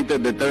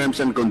violated the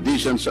terms and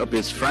conditions of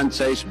its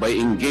franchise by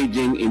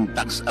engaging in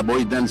tax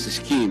avoidance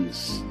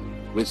schemes,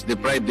 which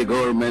deprived the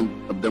government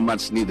of the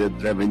much-needed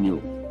revenue.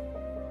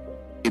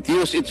 It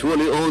used its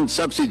wholly owned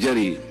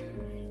subsidiary,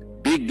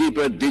 Big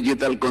Dipper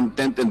Digital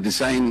Content and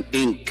Design,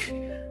 Inc.,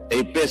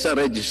 a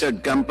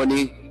PESA-registered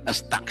company,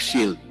 as tax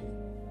shield.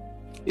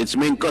 Its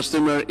main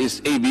customer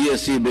is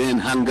ABS-CBN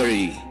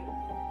Hungary.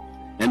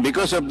 And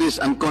because of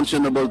this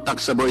unconscionable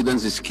tax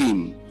avoidance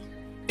scheme,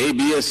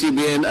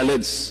 ABS-CBN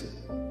alleged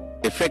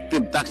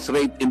effective tax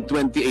rate in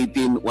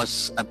 2018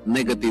 was at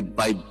 -5%.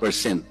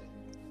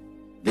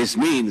 This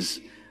means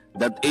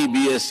that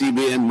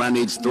ABS-CBN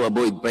managed to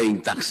avoid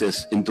paying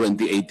taxes in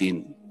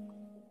 2018.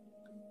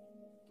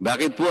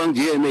 Bakit po ang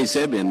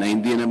GMA7 na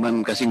hindi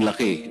naman kasing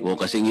laki o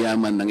kasing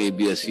yaman ng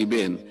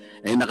ABS-CBN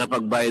ay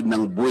nakapagbayad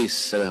ng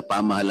buwis sa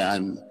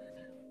pamahalaan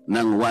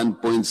ng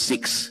 1.6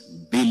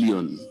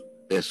 billion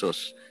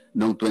pesos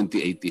noong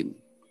 2018?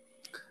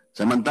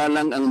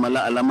 Samantalang ang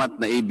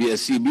malaalamat na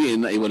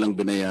ABS-CBN ay walang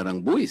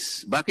binayarang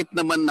buwis. Bakit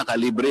naman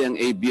nakalibre ang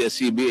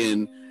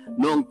ABS-CBN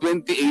noong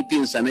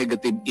 2018 sa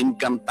negative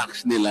income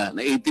tax nila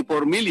na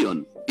 84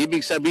 million?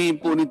 Ibig sabihin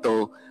po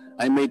nito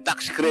ay may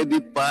tax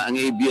credit pa ang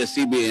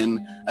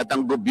ABS-CBN at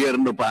ang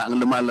gobyerno pa ang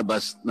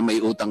lumalabas na may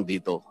utang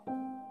dito.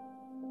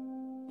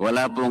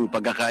 Wala pong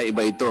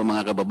pagkakaiba ito,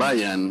 mga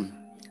kababayan.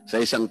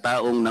 Sa isang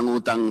taong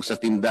nangutang sa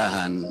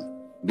tindahan,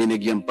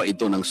 binigyan pa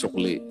ito ng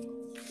sukli.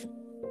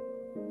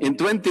 In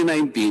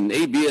 2019,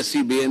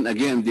 ABS-CBN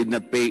again did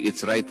not pay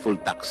its rightful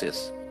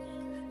taxes.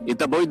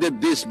 It avoided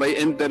this by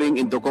entering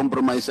into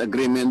compromise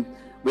agreement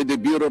with the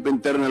Bureau of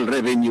Internal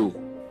Revenue,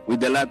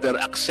 with the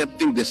latter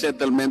accepting the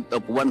settlement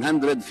of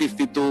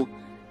 152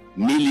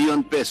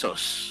 million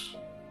pesos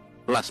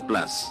plus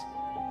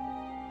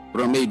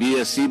from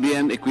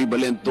ABS-CBN,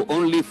 equivalent to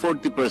only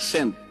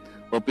 40%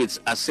 of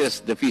its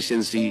assessed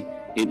deficiency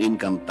in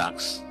income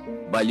tax,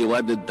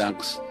 value-added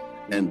tax,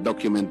 and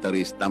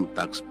documentary stamp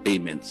tax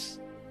payments.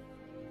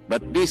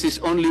 But this is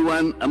only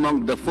one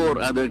among the 4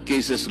 other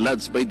cases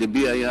lodged by the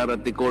BIR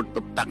at the Court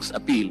of Tax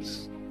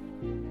Appeals,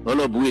 all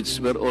of which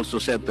were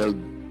also settled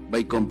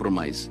by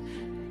compromise.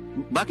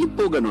 Bakit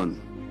po ganon?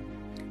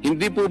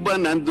 Hindi po ba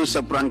nando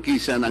sa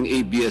prangkisa ng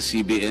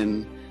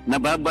ABS-CBN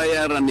na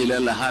babayaran nila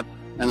lahat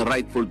ng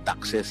rightful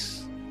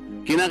taxes?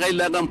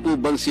 Kinakailangan po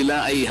bang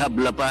sila ay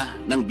habla pa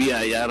ng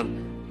BIR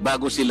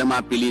bago sila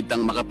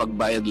mapilitang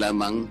makapagbayad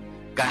lamang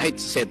kahit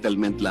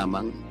settlement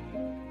lamang?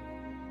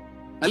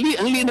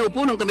 Ang linaw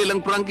po ng kanilang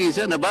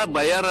prangkisa na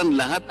babayaran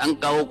lahat ang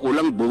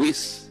kaukulang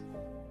buwis.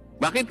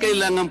 Bakit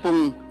kailangan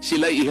pong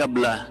sila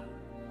ihabla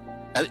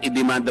at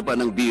idemanda pa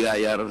ng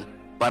BIR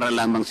para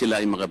lamang sila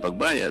ay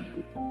makapagbayad?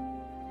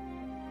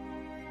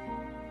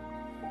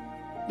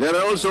 There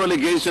are also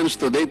allegations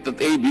to date that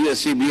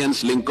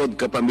ABS-CBN's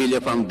Lingkod Kapamilya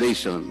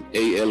Foundation,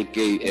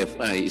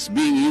 ALKFI, is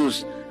being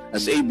used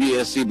as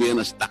ABS-CBN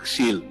as tax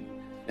shield,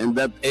 and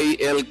that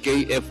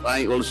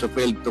ALKFI also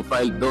failed to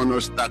file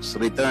donor's tax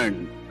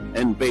return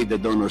and pay the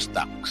donor's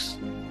tax.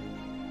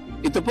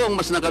 Ito po ang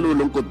mas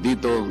nakalulungkot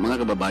dito,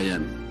 mga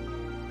kababayan.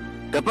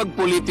 Kapag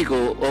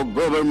politiko o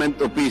government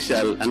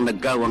official ang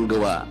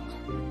nagkawang-gawa,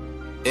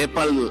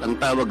 EPAL ang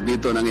tawag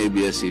dito ng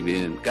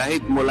ABS-CBN.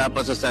 Kahit mula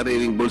pa sa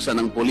sariling bulsa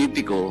ng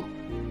politiko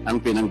ang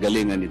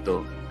pinanggalingan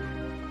ito.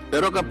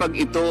 Pero kapag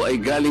ito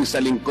ay galing sa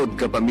lingkod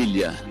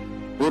kapamilya,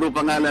 puro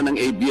pangalan ng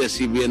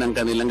ABS-CBN ang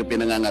kanilang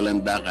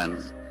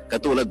pinangangalandakan,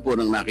 katulad po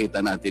ng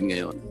nakita natin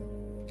ngayon.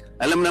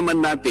 Alam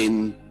naman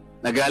natin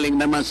na galing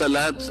naman sa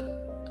lahat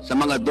sa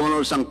mga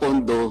donors ang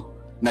pondo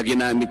na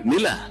ginamit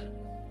nila.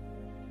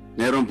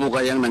 Meron po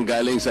kayang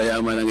nanggaling sa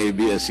yaman ng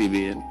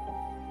ABS-CBN?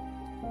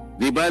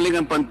 Di baling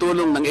ang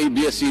pantulong ng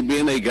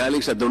ABS-CBN ay galing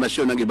sa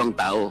donasyon ng ibang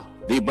tao.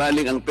 Di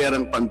baling ang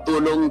perang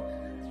pantulong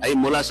ay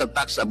mula sa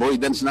tax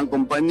avoidance ng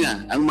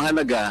kumpanya. Ang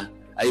mahalaga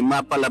ay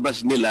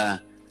mapalabas nila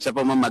sa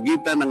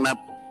pamamagitan ng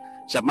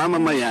sa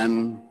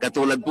mamamayan,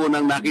 katulad po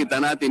ng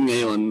nakita natin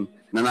ngayon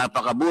na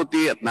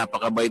napakabuti at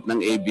napakabait ng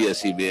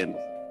ABS-CBN.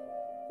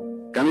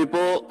 Kami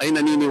po ay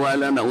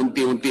naniniwala na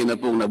unti-unti na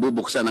pong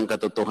nabubuksan ang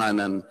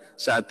katotohanan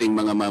sa ating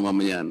mga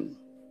mamamayan.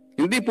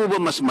 Hindi po ba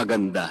mas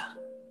maganda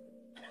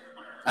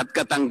at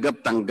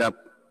katanggap-tanggap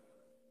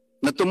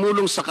na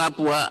tumulong sa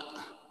kapwa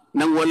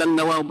ng walang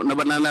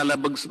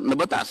nalalabag na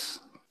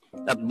batas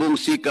at buong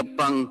sikap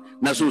pang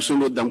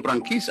nasusunod ang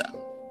prangkisa?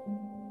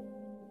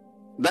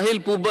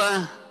 Dahil po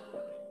ba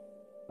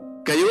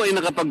kayo ay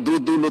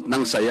nakapagdudulot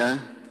ng saya,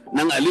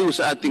 ng aliw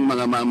sa ating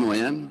mga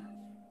mamamayan?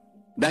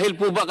 Dahil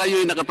po ba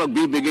kayo ay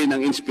nakapagbibigay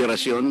ng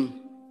inspirasyon,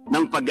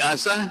 ng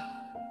pag-asa,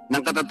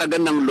 ng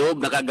katatagan ng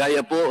loob na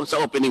kagaya po sa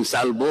opening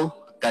salvo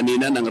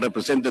kanina ng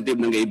representative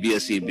ng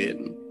ABS-CBN,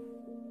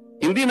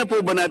 hindi na po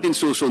ba natin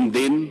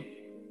susundin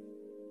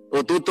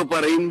o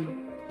tutuparin,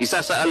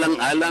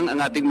 isasaalang-alang ang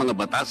ating mga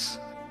batas,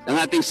 ang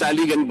ating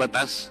saligang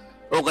batas,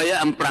 o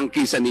kaya ang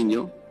prangkisa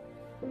ninyo?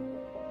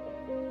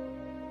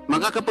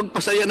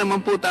 Makakapagpasaya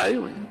naman po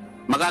tayo.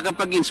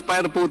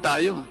 Makakapag-inspire po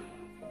tayo.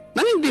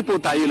 Nang hindi po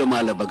tayo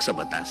lumalabag sa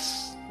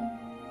batas.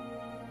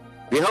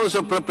 The House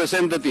of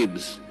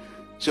Representatives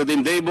should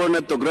endeavor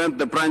not to grant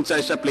the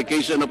franchise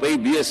application of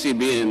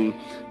ABS-CBN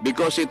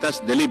because it has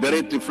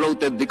deliberately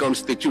floated the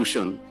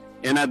Constitution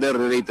and other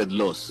related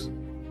laws.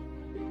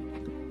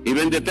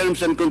 Even the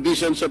terms and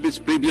conditions of its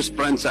previous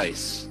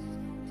franchise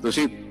to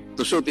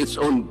suit its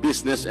own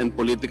business and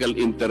political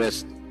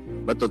interest,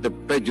 but to the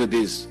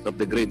prejudice of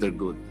the greater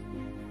good.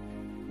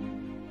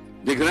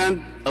 The grant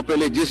of a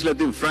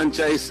legislative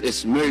franchise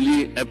is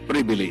merely a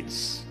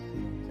privilege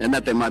and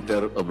not a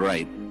matter of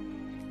right.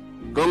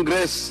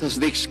 Congress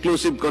has the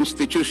exclusive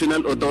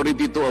constitutional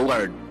authority to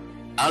award,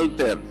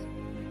 alter,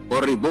 or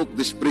revoke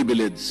this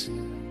privilege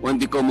when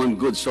the common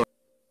good so.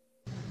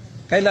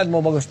 Kailan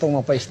mo ba gustong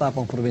mapa-stop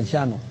ang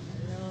probinsyano?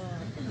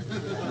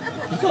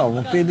 Ikaw,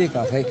 magpili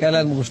ka.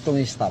 Kailan mo gustong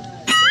i-stop?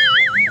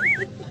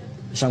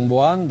 1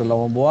 buwan, 2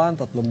 buwan,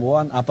 3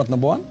 buwan, 4 na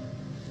buwan?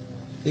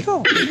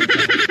 Ikaw.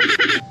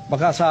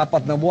 Baka sa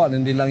 4 na buwan,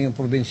 hindi lang yung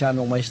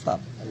probinsyano may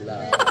stop.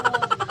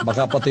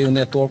 Baka pati yung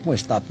network mo,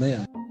 stop na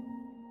yan.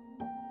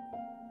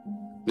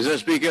 Mr.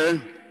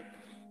 Speaker,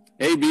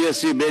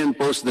 ABS-CBN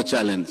posed the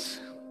challenge.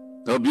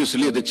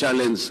 Obviously, the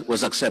challenge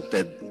was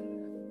accepted.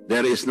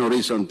 There is no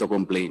reason to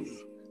complain.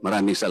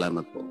 Maraming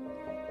salamat po.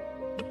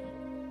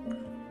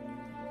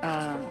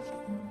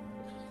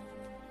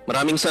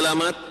 Maraming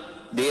salamat,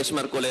 DS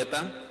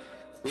Marcoleta.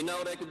 We now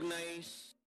recognize